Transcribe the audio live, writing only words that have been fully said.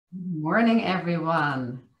Good morning,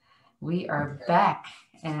 everyone. We are back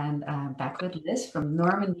and back with Liz from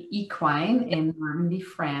Normandy Equine in Normandy,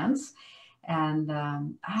 France. And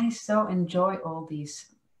I so enjoy all these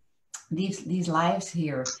lives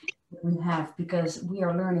here that we have because we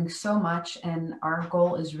are learning so much, and our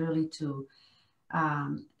goal is really to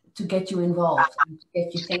get you involved and to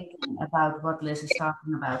get you thinking about what Liz is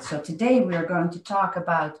talking about. So today we are going to talk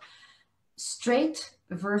about straight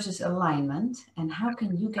versus alignment, and how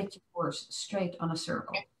can you get your horse straight on a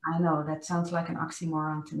circle? I know that sounds like an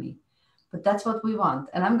oxymoron to me, but that's what we want.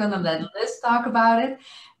 And I'm going to let Liz talk about it.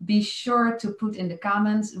 Be sure to put in the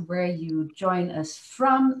comments where you join us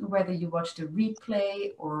from, whether you watch the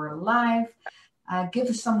replay or live. Give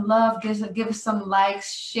us some love, give us some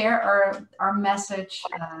likes, share our message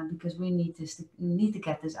because we need to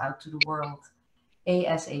get this out to the world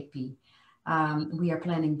ASAP. We are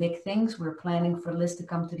planning big things. We're planning for Liz to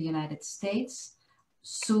come to the United States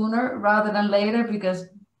sooner rather than later because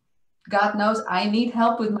God knows I need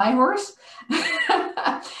help with my horse.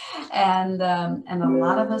 And a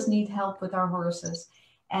lot of us need help with our horses.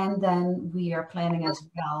 And then we are planning as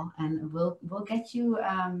well, and we'll get you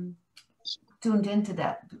tuned into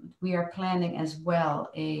that. We are planning as well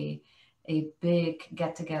a big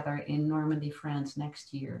get together in Normandy, France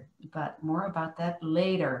next year, but more about that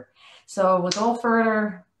later. So with all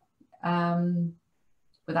further,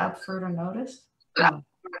 without further notice, no,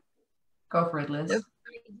 go for it, Liz.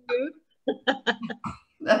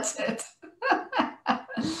 That's it.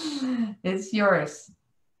 It's yours.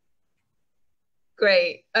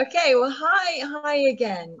 Great. Okay. Well, hi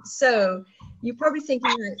again. So you're probably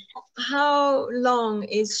thinking, like, how long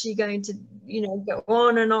is she going to, go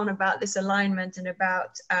on and on about this alignment and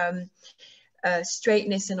about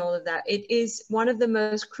straightness and all of that? It is one of the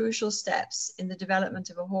most crucial steps in the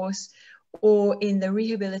development of a horse, or in the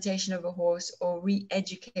rehabilitation of a horse, or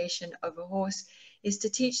re-education of a horse, is to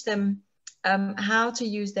teach them how to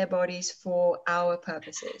use their bodies for our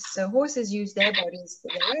purposes. So horses use their bodies for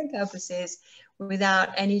their own purposes without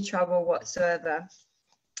any trouble whatsoever.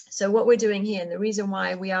 So what we're doing here, and the reason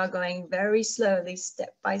why we are going very slowly,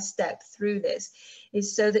 step by step through this,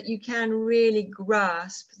 is so that you can really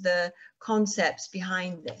grasp the concepts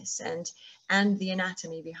behind this and the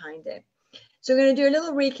anatomy behind it. So we're going to do a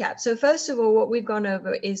little recap. So first of all, what we've gone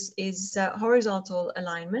over is horizontal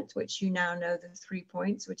alignment, which you now know the 3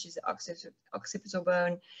 points, which is the occipital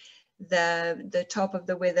bone, the top of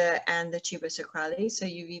the wither, and the tuber sacralis. So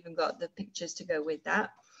you've even got the pictures to go with that.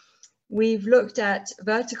 We've looked at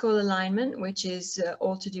vertical alignment, which is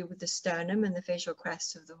all to do with the sternum and the facial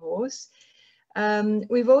crest of the horse.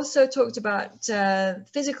 We've also talked about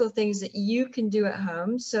physical things that you can do at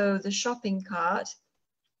home. So the shopping cart,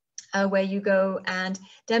 where you go and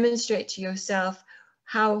demonstrate to yourself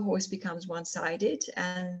how a horse becomes one-sided.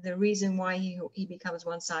 And the reason why he becomes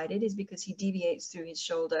one-sided is because he deviates through his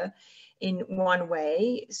shoulder in one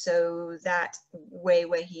way. So that way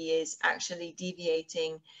where he is actually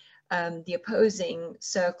deviating the opposing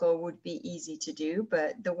circle would be easy to do,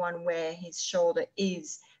 but the one where his shoulder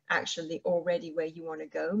is actually already where you want to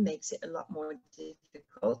go makes it a lot more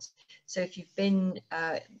difficult. So if you've been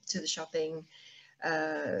to the shopping,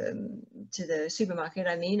 to the supermarket,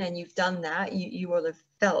 I mean, and you've done that, you will have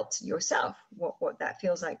felt yourself what that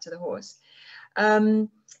feels like to the horse.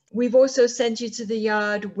 We've also sent you to the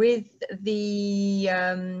yard with the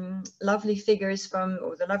lovely figures from,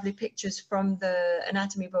 or the lovely pictures from the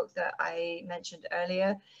anatomy book that I mentioned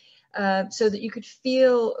earlier, so that you could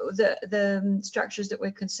feel the structures that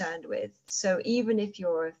we're concerned with. So even if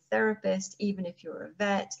you're a therapist, even if you're a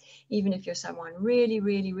vet, even if you're someone really,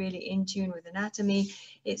 really, really in tune with anatomy,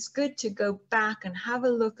 it's good to go back and have a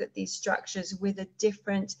look at these structures with a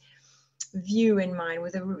different view in mind,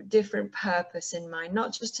 with a different purpose in mind,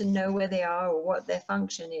 not just to know where they are or what their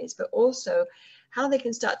function is, but also how they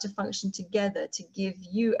can start to function together to give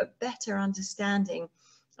you a better understanding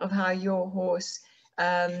of how your horse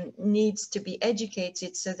needs to be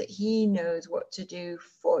educated so that he knows what to do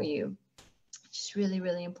for you, which is really,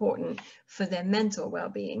 really important for their mental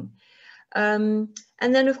well-being. And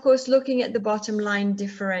then, of course, looking at the bottom line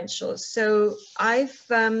differentials. So I've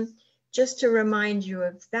just to remind you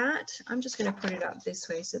of that, I'm just going to put it up this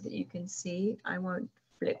way so that you can see. I won't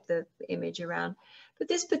flip the image around. But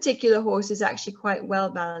this particular horse is actually quite well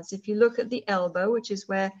balanced. If you look at the elbow, which is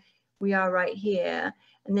where we are right here,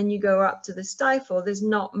 and then you go up to the stifle, there's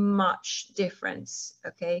not much difference,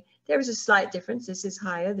 okay? There is a slight difference. This is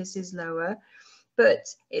higher, this is lower. But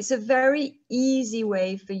it's a very easy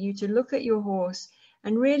way for you to look at your horse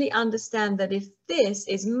and really understand that if this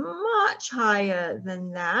is much higher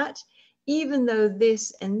than that, even though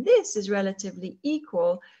this and this is relatively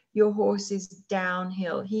equal, your horse is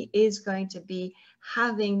downhill. He is going to be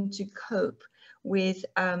having to cope with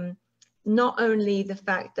not only the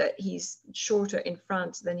fact that he's shorter in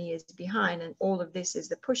front than he is behind, and all of this is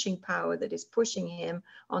the pushing power that is pushing him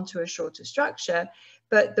onto a shorter structure,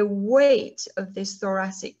 but the weight of this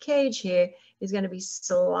thoracic cage here is going to be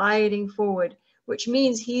sliding forward, which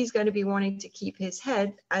means he's going to be wanting to keep his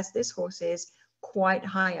head, as this horse is, quite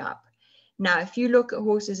high up. Now, if you look at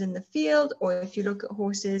horses in the field, or if you look at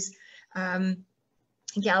horses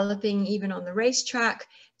galloping even on the racetrack,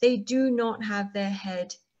 they do not have their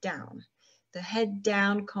head down. The head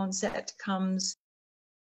down concept comes.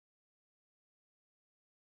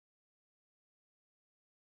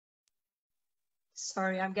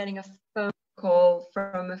 Sorry, I'm getting a phone call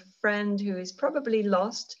from a friend who is probably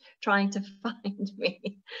lost trying to find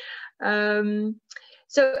me.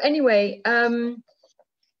 So anyway,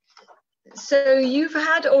 so you've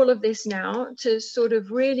had all of this now to sort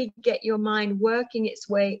of really get your mind working its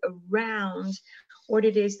way around what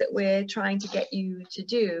it is that we're trying to get you to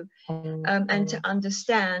do, and to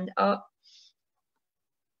understand.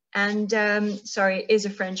 Sorry, it is a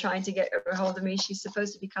friend trying to get a hold of me. She's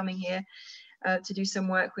supposed to be coming here to do some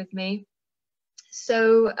work with me.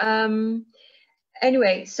 So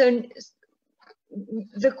anyway, so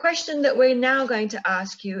the question that we're now going to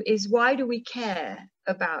ask you is, why do we care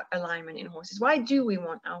about alignment in horses? Why do we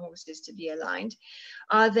want our horses to be aligned?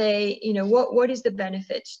 Are they, you know, what is the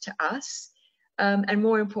benefit to us? And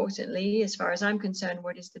more importantly, as far as I'm concerned,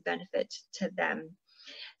 what is the benefit to them?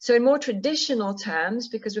 So in more traditional terms,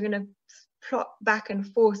 because we're going to plot back and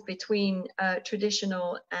forth between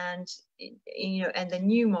traditional and, you know, and the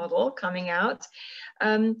new model coming out,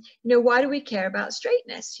 you know, why do we care about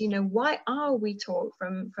straightness? You know, why are we taught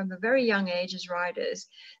from a very young age as riders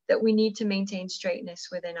that we need to maintain straightness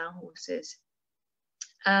within our horses?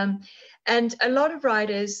 And a lot of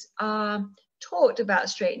riders are taught about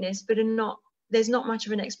straightness, but there's not much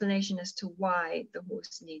of an explanation as to why the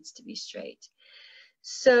horse needs to be straight.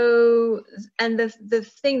 So, and the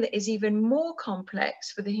thing that is even more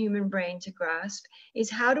complex for the human brain to grasp is,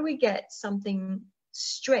 how do we get something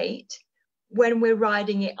straight when we're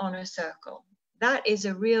riding it on a circle? That is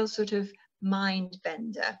a real sort of mind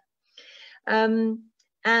bender.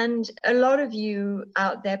 And a lot of you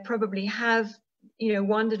out there probably have, you know,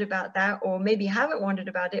 wondered about that, or maybe haven't wondered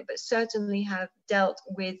about it, but certainly have dealt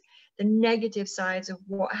with the negative sides of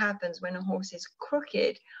what happens when a horse is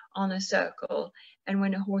crooked on a circle and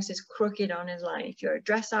when a horse is crooked on his line. If you're a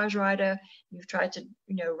dressage rider, you've tried to,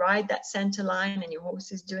 you know, ride that center line and your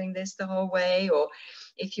horse is doing this the whole way, or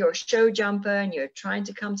if you're a show jumper and you're trying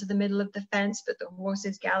to come to the middle of the fence, but the horse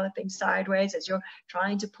is galloping sideways as you're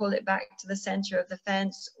trying to pull it back to the center of the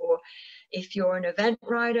fence, or if you're an event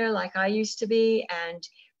rider like I used to be, and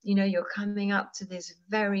you know, you're coming up to this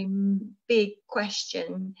very big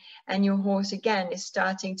question and your horse again is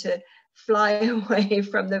starting to fly away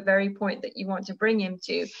from the very point that you want to bring him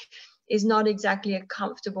to, is not exactly a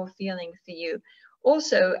comfortable feeling for you.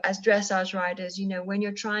 Also, as dressage riders, you know, when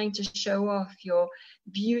you're trying to show off your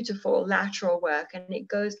beautiful lateral work and it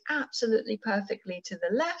goes absolutely perfectly to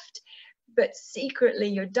the left, but secretly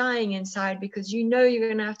you're dying inside because you know you're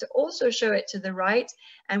going to have to also show it to the right,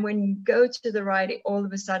 and when you go to the right, it all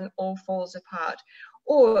of a sudden all falls apart.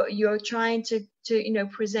 Or you're trying to you know,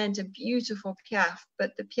 present a beautiful piaffe,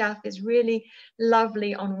 but the piaffe is really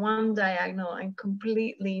lovely on one diagonal and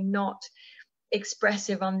completely not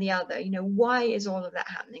expressive on the other. You know, why is all of that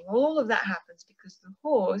happening? All of that happens because the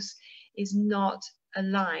horse is not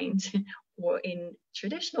aligned, or in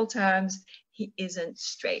traditional terms, he isn't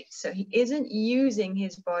straight. So he isn't using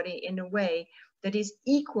his body in a way that is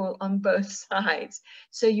equal on both sides.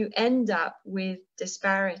 So you end up with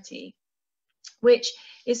disparity, which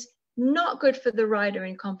is not good for the rider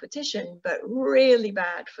in competition, but really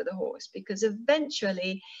bad for the horse, because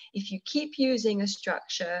eventually, if you keep using a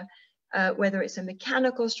structure, whether it's a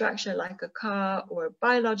mechanical structure like a car or a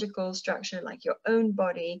biological structure like your own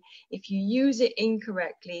body, if you use it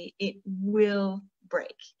incorrectly, it will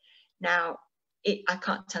break. Now, I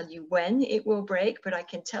can't tell you when it will break, but I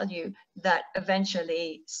can tell you that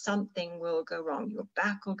eventually something will go wrong. Your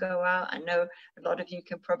back will go out. I know a lot of you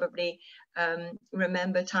can probably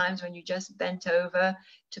remember times when you just bent over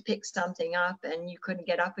to pick something up and you couldn't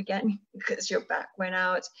get up again because your back went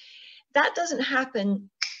out. That doesn't happen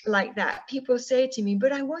like that. People say to me,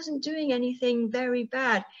 but I wasn't doing anything very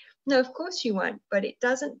bad. No, of course you weren't, but it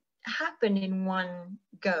doesn't happen in one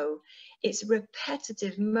go. It's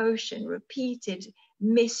repetitive motion, repeated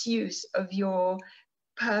misuse of your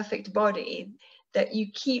perfect body that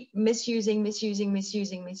you keep misusing,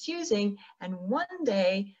 and one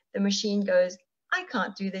day the machine goes, I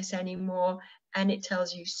can't do this anymore, and it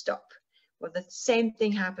tells you stop. Well, the same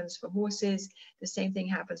thing happens for horses. The same thing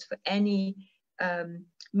happens for any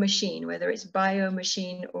machine, whether it's bio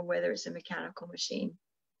machine or whether it's a mechanical machine.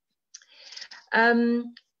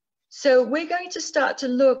 So we're going to start to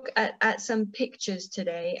look at some pictures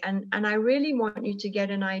today, and I really want you to get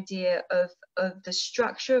an idea of the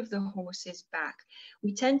structure of the horse's back.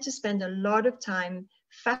 We tend to spend a lot of time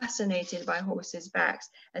fascinated by horses' backs,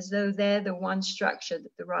 as though they're the one structure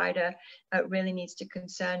that the rider really needs to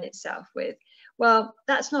concern itself with. Well,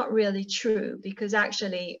 that's not really true, because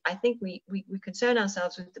actually I think we concern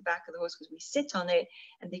ourselves with the back of the horse because we sit on it,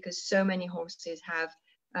 and because so many horses have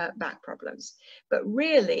back problems. But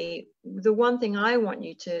really, the one thing I want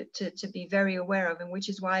you to be very aware of, and which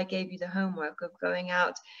is why I gave you the homework of going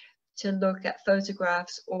out to look at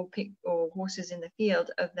photographs or horses in the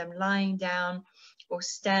field of them lying down or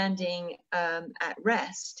standing at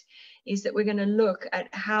rest, is that we're going to look at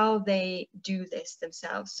how they do this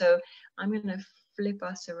themselves. So I'm going to flip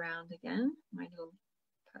us around again. My little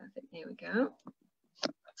perfect, there we go.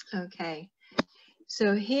 Okay,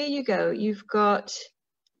 so here you go. You've got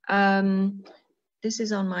this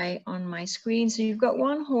is on my screen. So you've got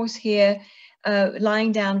one horse here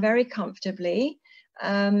lying down very comfortably,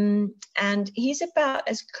 and he's about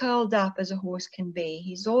as curled up as a horse can be.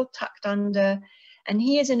 He's all tucked under, and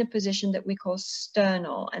he is in a position that we call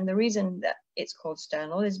sternal. And the reason that it's called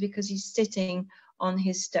sternal is because he's sitting on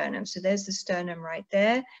his sternum. So there's the sternum right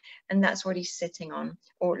there, and that's what he's sitting on,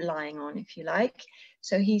 or lying on, if you like.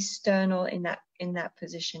 So he's sternal in that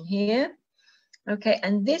position here. Okay,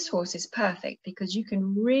 and this horse is perfect because you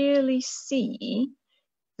can really see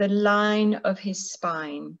the line of his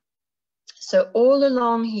spine. So all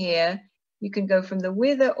along here, you can go from the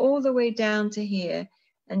wither all the way down to here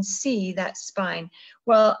and see that spine.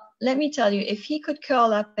 Well, let me tell you, if he could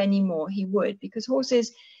curl up anymore, he would, because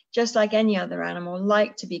horses, just like any other animal,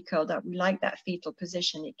 like to be curled up. We like that fetal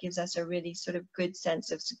position. It gives us a really sort of good sense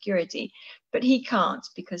of security. But he can't,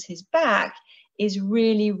 because his back is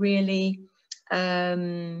really, really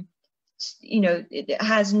you know, it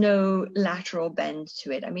has no lateral bend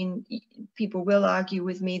to it. I mean, people will argue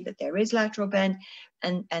with me that there is lateral bend,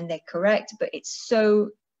 and they're correct, but it's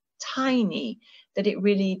so tiny that it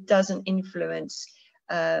really doesn't influence,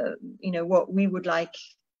 you know, what we would like,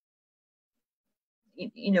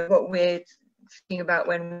 you know, what we're thinking about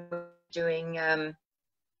when we're doing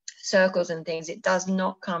circles and things. It does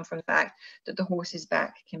not come from the fact that the horse's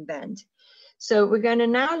back can bend. So we're going to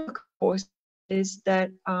now look at horses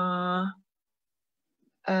that are,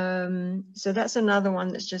 so that's another one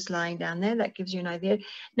that's just lying down there. That gives you an idea.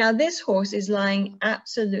 Now this horse is lying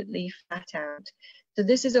absolutely flat out. So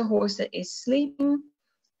this is a horse that is sleeping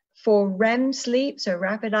for REM sleep, so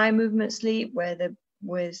rapid eye movement sleep, where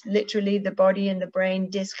literally the body and the brain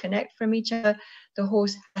disconnect from each other. The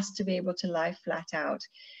horse has to be able to lie flat out.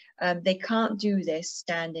 They can't do this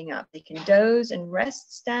standing up. They can doze and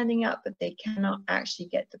rest standing up, but they cannot actually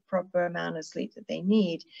get the proper amount of sleep that they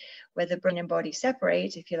need, where the brain and body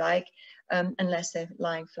separate, if you like, unless they're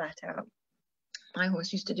lying flat out. My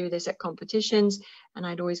horse used to do this at competitions, and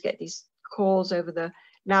I'd always get these calls over the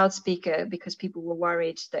loudspeaker because people were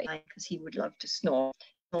worried that he would love to snore.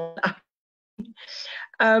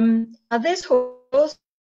 Now this horse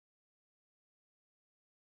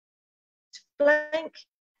blank.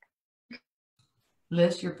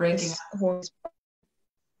 Liz, you're breaking up.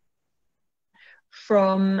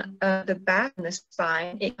 From the back and the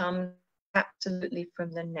spine, it comes absolutely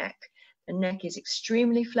from the neck. The neck is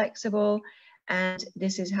extremely flexible, and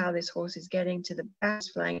this is how this horse is getting to the back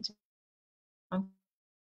flank.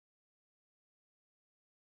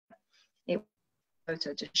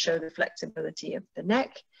 Photo to show the flexibility of the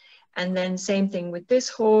neck. And then same thing with this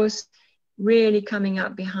horse, really coming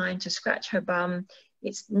up behind to scratch her bum.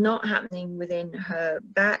 It's not happening within her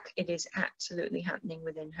back, it is absolutely happening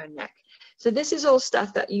within her neck. So this is all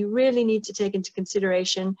stuff that you really need to take into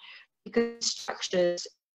consideration, because structures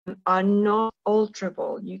are not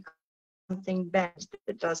alterable. You can't something bend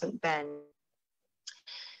that doesn't bend.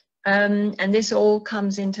 And this all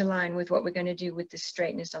comes into line with what we're going to do with the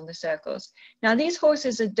straightness on the circles. Now these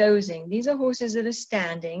horses are dozing. These are horses that are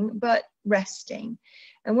standing but resting.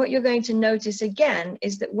 And what you're going to notice again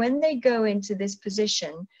is that when they go into this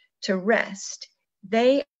position to rest,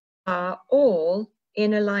 they are all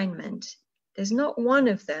in alignment. There's not one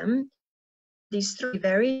of them. These three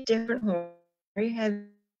very different horses, very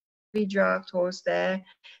heavy draft horse there.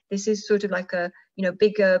 This is sort of like a, you know,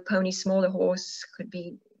 bigger pony, smaller horse, could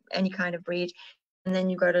be any kind of breed. And then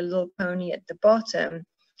you've got a little pony at the bottom.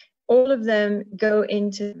 All of them go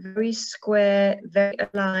into very square, very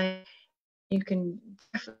aligned. you can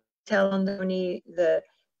tell on the pony that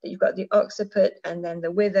you've got the occiput and then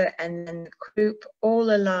the wither and then the croup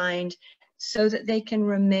all aligned so that they can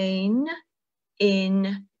remain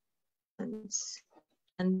in balance.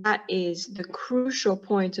 And that is the crucial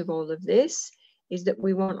point of all of this, is that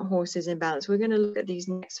we want horses in balance. We're going to look at these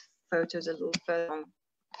next photos a little further on.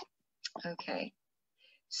 Okay,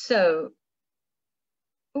 so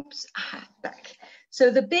oops, back. So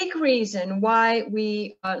the big reason why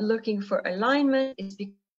we are looking for alignment is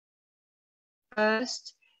because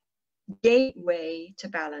first gateway to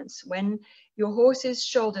balance. When your horse's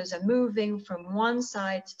shoulders are moving from one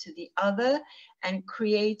side to the other and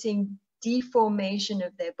creating deformation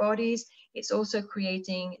of their bodies, it's also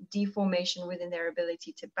creating deformation within their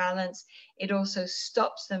ability to balance. It also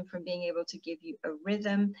stops them from being able to give you a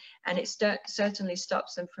rhythm, and it certainly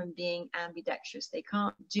stops them from being ambidextrous. They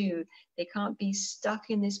can't be stuck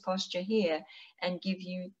in this posture here and give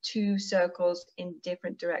you two circles in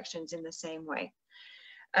different directions in the same way.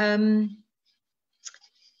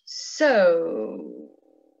 So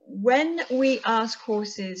when we ask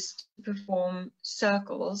horses to perform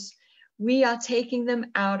circles, we are taking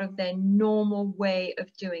them out of their normal way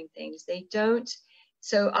of doing things. They don't,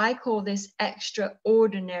 so I call this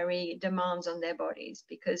extraordinary demands on their bodies,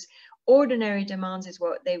 because ordinary demands is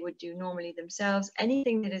what they would do normally themselves.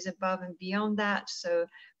 Anything that is above and beyond that, so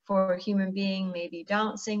for a human being, maybe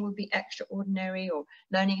dancing would be extraordinary, or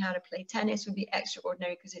learning how to play tennis would be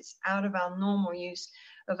extraordinary because it's out of our normal use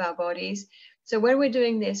of our bodies. So when we're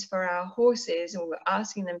doing this for our horses, or we're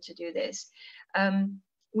asking them to do this,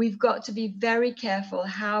 we've got to be very careful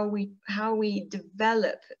how we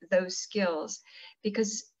develop those skills,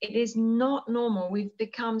 because it is not normal. We've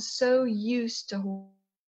become so used to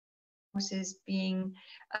horses being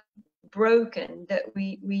broken that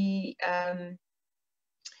we've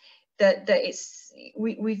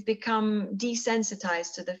become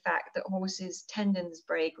desensitized to the fact that horses' tendons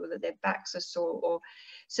break or that their backs are sore, or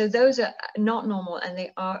so those are not normal and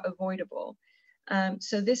they are avoidable.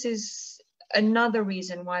 So this is another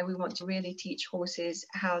reason why we want to really teach horses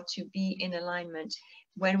how to be in alignment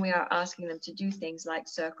when we are asking them to do things like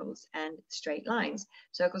circles and straight lines.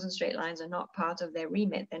 Circles and straight lines are not part of their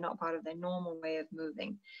remit. They're not part of their normal way of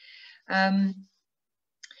moving.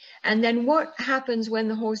 And then what happens when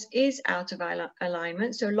the horse is out of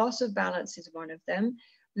alignment? So loss of balance is one of them.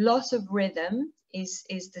 Loss of rhythm is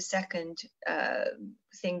the second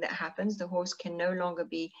thing that happens. The horse can no longer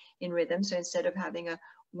be in rhythm. So instead of having a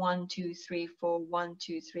 1, 2, 3, 4, 1,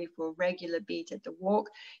 2, 3, 4 regular beat at the walk,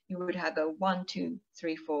 you would have a 1, 2,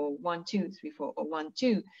 3, 4, 1, 2, 3, 4, or 1,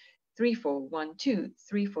 2, 3, 4, 1, 2,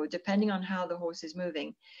 3, 4, depending on how the horse is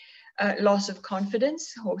moving. Loss of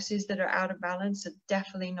confidence. Horses that are out of balance are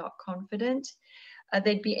definitely not confident.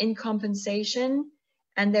 They'd be in compensation,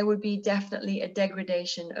 and there would be definitely a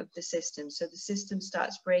degradation of the system. So the system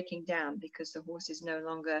starts breaking down because the horse is no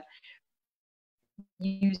longer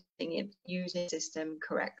using the system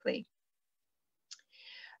correctly.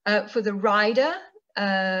 For the rider,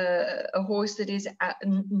 a horse that is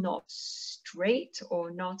not straight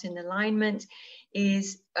or not in alignment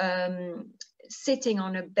is sitting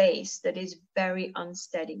on a base that is very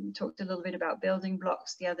unsteady. We talked a little bit about building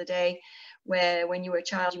blocks the other day, where when you were a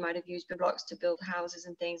child, you might have used blocks to build houses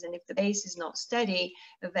and things. And if the base is not steady,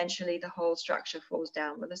 eventually the whole structure falls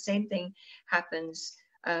down. Well, the same thing happens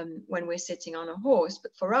when we're sitting on a horse.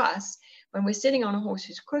 But for us, when we're sitting on a horse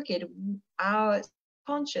who's crooked, our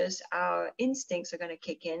conscious, our instincts are going to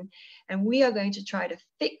kick in, and we are going to try to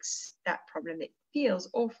fix that problem. It feels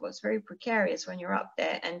awful. It's very precarious when you're up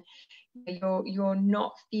there and you're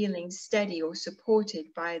not feeling steady or supported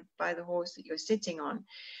by the horse that you're sitting on.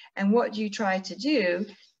 And what you try to do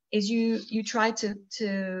is you try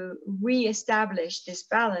to re-establish this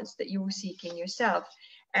balance that you were seeking yourself.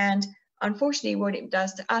 And unfortunately, what it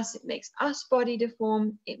does to us, it makes us body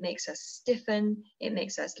deform, it makes us stiffen, it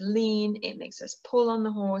makes us lean, it makes us pull on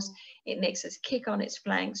the horse, it makes us kick on its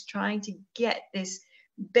flanks, trying to get this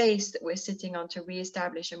base that we're sitting on to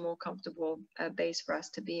re-establish a more comfortable base for us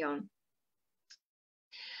to be on.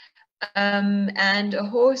 And a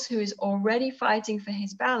horse who is already fighting for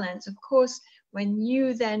his balance, of course, when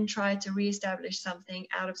you then try to re-establish something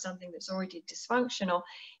out of something that's already dysfunctional,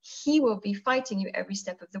 he will be fighting you every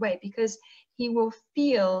step of the way, because he will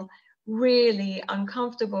feel really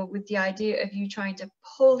uncomfortable with the idea of you trying to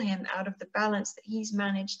pull him out of the balance that he's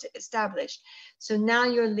managed to establish. So now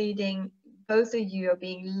you're leading, both of you are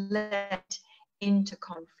being led into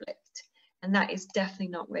conflict, and that is definitely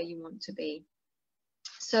not where you want to be.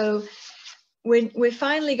 So we're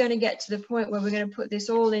finally going to get to the point where we're going to put this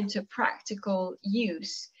all into practical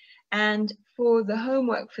use. And for the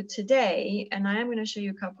homework for today, and I am going to show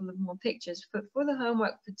you a couple of more pictures, but for the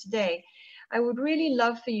homework for today, I would really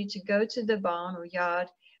love for you to go to the barn or yard,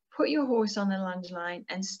 put your horse on the lunge line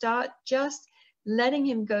and start just letting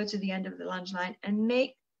him go to the end of the lunge line and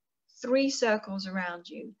make 3 circles around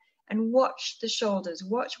you, and watch the shoulders,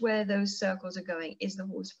 watch where those circles are going. Is the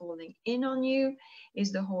horse falling in on you?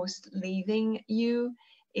 Is the horse leaving you?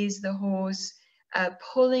 Is the horse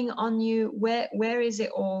pulling on you? Where is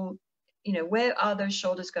it all, you know, where are those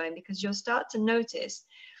shoulders going? Because you'll start to notice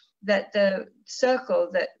that the circle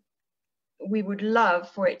that we would love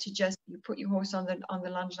for it to just, you put your horse on the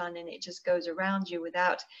lunge line and it just goes around you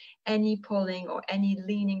without any pulling or any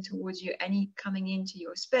leaning towards you, any coming into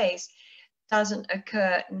your space, doesn't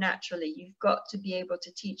occur naturally. You've got to be able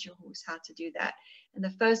to teach your horse how to do that. And the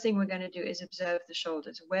first thing we're going to do is observe the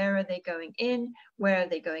shoulders. Where are they going in? Where are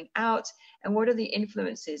they going out? And what are the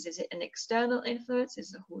influences? Is it an external influence?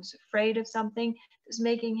 Is the horse afraid of something that's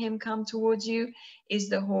making him come towards you? Is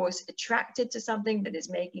the horse attracted to something that is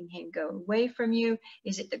making him go away from you?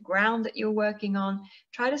 Is it the ground that you're working on?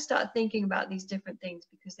 Try to start thinking about these different things,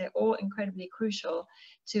 because they're all incredibly crucial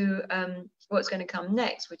to what's going to come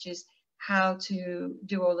next, which is how to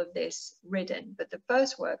do all of this ridden. But the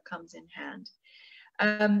first work comes in hand.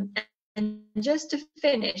 And just to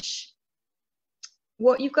finish,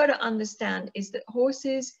 what you've got to understand is that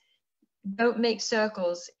horses don't make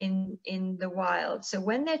circles in the wild. So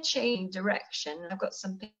when they're changing direction, I've got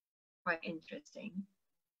something quite interesting.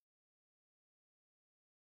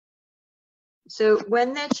 So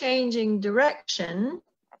when they're changing direction,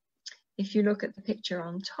 if you look at the picture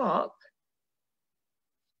on top,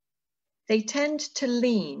 they tend to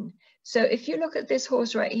lean. So if you look at this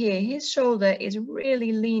horse right here, his shoulder is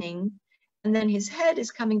really leaning, and then his head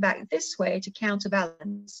is coming back this way to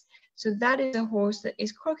counterbalance. So that is a horse that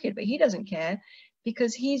is crooked, but he doesn't care,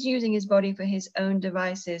 because he's using his body for his own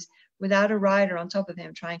devices without a rider on top of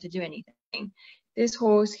him trying to do anything. This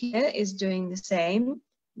horse here is doing the same,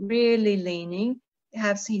 really leaning.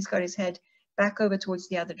 He's got his head back over towards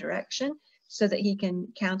the other direction so that he can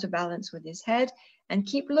counterbalance with his head. And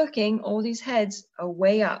keep looking, all these heads are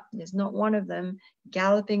way up. There's not one of them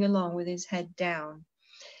galloping along with his head down.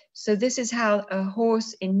 So this is how a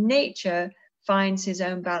horse in nature finds his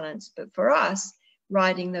own balance. But for us,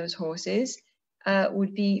 riding those horses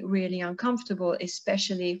would be really uncomfortable,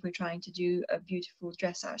 especially if we're trying to do a beautiful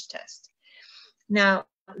dressage test. Now,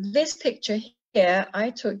 this picture here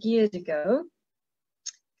I took years ago,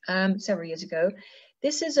 several years ago.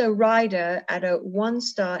 This is a rider at a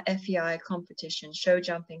 1-star FEI competition, show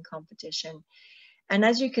jumping competition. And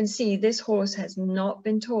as you can see, this horse has not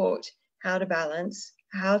been taught how to balance,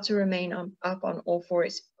 how to remain up on all 4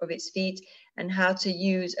 of its feet, and how to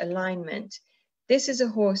use alignment. This is a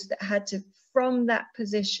horse that had to, from that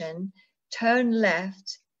position, turn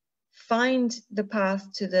left, find the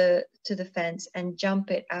path to the fence and jump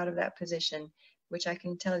it out of that position, which I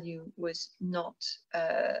can tell you was not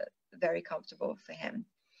very comfortable for him.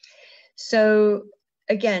 So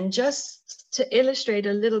again, just to illustrate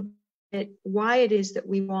a little bit why it is that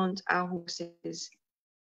we want our horses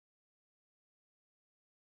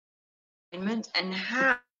and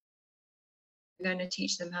how we're going to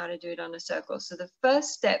teach them how to do it on a circle. So the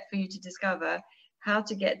first step for you to discover how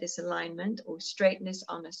to get this alignment or straightness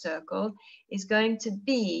on a circle is going to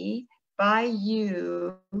be by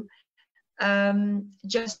you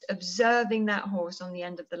just observing that horse on the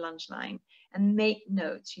end of the lunge line, and make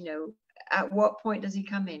notes, you know, at what point does he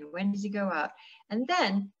come in? When does he go out? And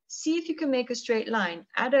then see if you can make a straight line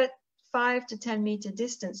at a 5 to 10 meter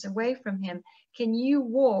distance away from him. Can you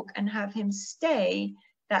walk and have him stay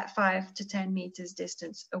that 5 to 10 meters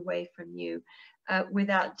distance away from you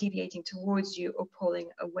without deviating towards you or pulling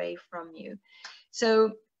away from you?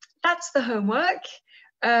 So that's the homework.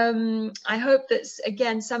 I hope that,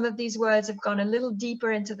 again, some of these words have gone a little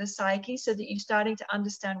deeper into the psyche so that you're starting to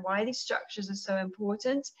understand why these structures are so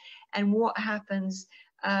important and what happens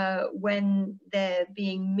when they're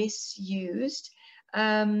being misused.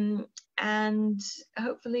 And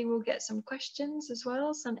hopefully we'll get some questions as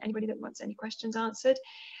well, anybody that wants any questions answered.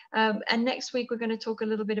 And next week we're going to talk a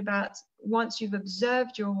little bit about, once you've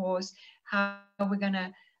observed your horse, how we're going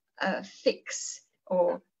to fix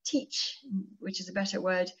or teach, which is a better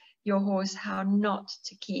word, your horse how not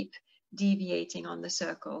to keep deviating on the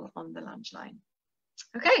circle on the lunge line.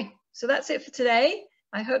 Okay, so that's it for today.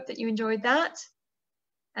 I hope that you enjoyed that,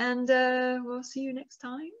 and we'll see you next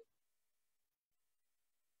time.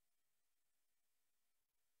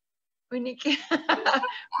 Monique.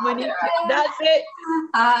 Monique, that's it.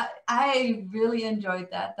 I really enjoyed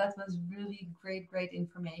that. That was really great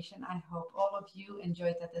information. I hope all of you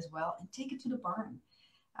enjoyed that as well. And take it to the barn.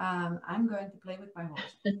 I'm going to play with my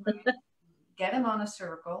horse. Get him on a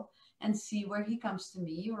circle and see where he comes to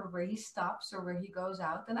me or where he stops or where he goes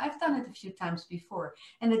out. And I've done it a few times before.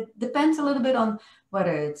 And it depends a little bit on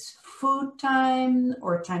whether it's food time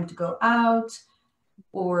or time to go out,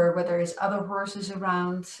 or whether there's other horses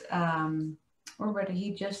around, or whether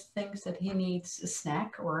he just thinks that he needs a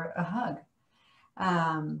snack or a hug.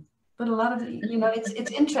 But a lot of,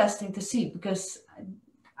 it's interesting to see, because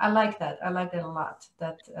I like that. I like that a lot,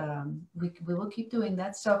 that we will keep doing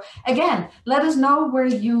that. So again, let us know where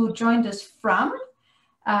you joined us from,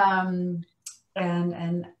 and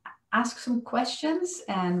ask some questions.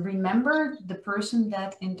 And remember, the person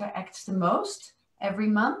that interacts the most every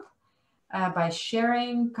month, by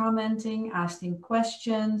sharing, commenting, asking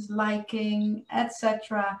questions, liking,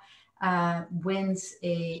 etc., wins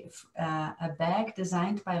a bag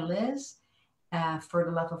designed by Liz for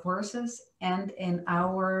the love of horses, and an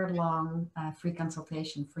hour-long free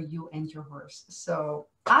consultation for you and your horse. So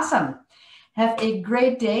awesome. Have a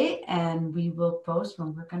great day, and we will post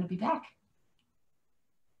when we're going to be back.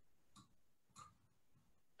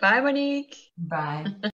 Bye, Monique. Bye.